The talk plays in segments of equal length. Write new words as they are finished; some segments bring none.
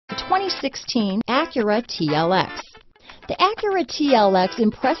2016 Acura TLX. The Acura TLX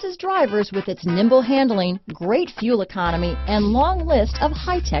impresses drivers with its nimble handling, great fuel economy, and long list of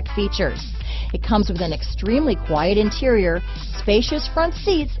high-tech features. It comes with an extremely quiet interior, spacious front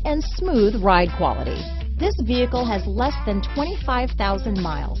seats, and smooth ride quality. This vehicle has less than 25,000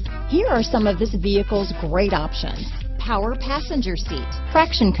 miles. Here are some of this vehicle's great options: power passenger seat,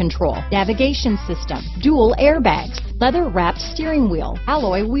 traction control, navigation system, dual airbags, leather-wrapped steering wheel,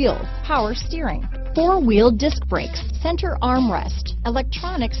 alloy wheels, power steering, four-wheel disc brakes, center armrest,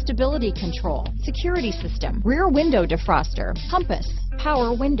 electronic stability control, security system, rear window defroster, compass,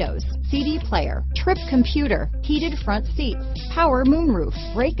 power windows, CD player, trip computer, heated front seats, power moonroof,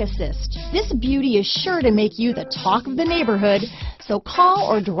 brake assist. This beauty is sure to make you the talk of the neighborhood, so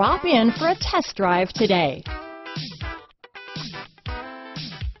call or drop in for a test drive today.